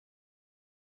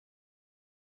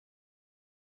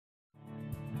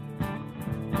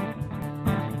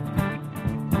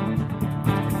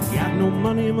no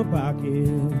money in my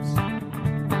pockets.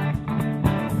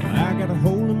 I got a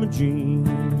hole in my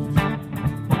jeans.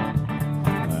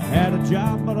 I had a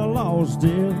job, but I lost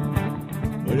it.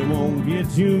 But it won't get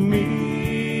to me.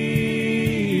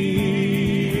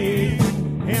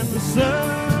 And the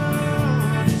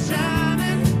sun is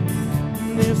shining.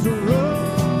 This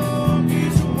road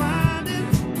keeps winding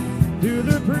through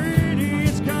the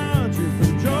prettiest country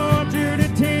from Georgia to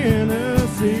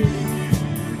Tennessee.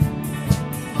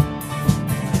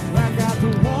 I got the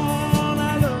one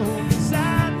I love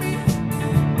beside me,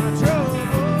 my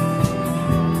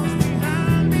troubles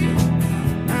behind me.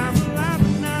 I'm alive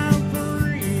and I'm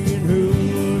free, and who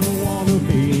wouldn't want to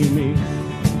be me?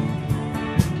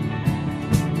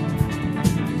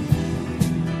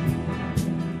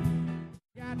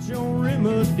 Got your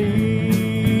remedy.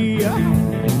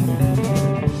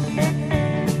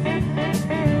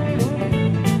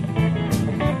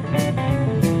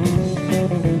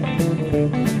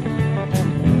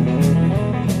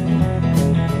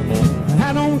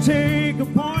 I don't take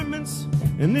appointments,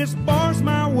 and this bar's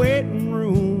my waiting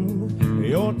room.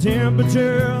 Your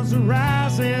temperatures are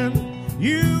rising,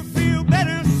 you feel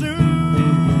better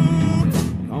soon.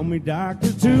 Call me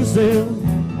Dr. Tuesday.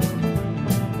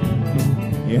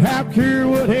 You have cured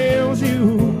what ails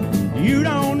you. You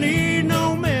don't need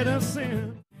no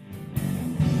medicine.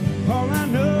 All I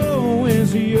know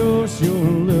is you're sure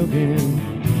looking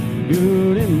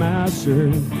good in my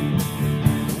shirt.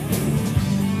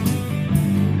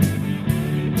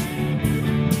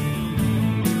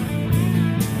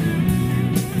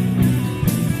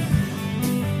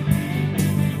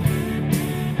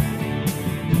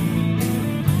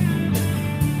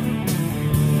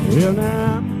 Well,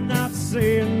 now I'm not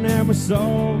saying that we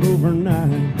solved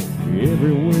overnight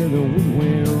everywhere that we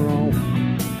went wrong.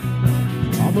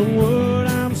 Oh, but what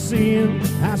I'm seeing,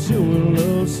 I sure will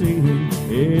love seeing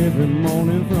every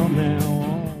morning from now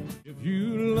on. If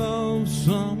you love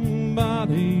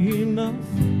somebody enough,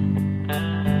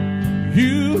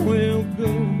 you will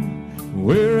go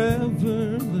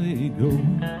wherever they go.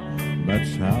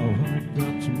 That's how I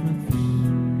got to Memphis.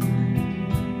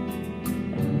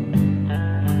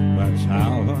 That's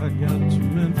how I got to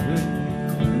Memphis.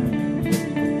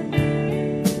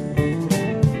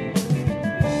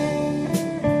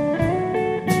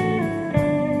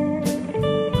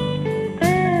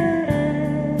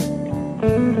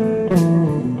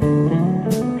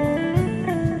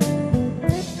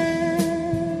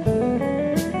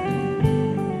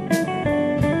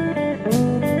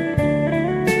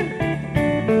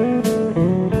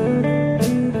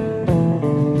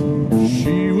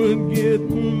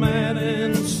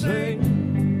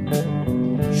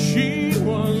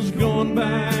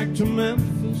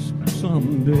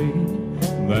 Someday,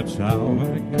 that's how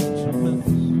I got to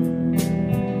Memphis.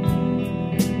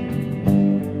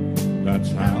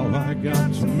 That's how I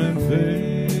got to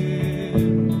Memphis.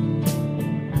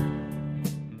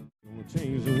 Gonna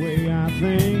change the way I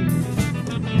think.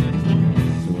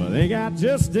 So I think I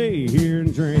just stay here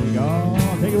and drink.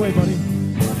 Oh, take it away, buddy.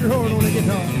 Put your horn on the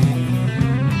guitar.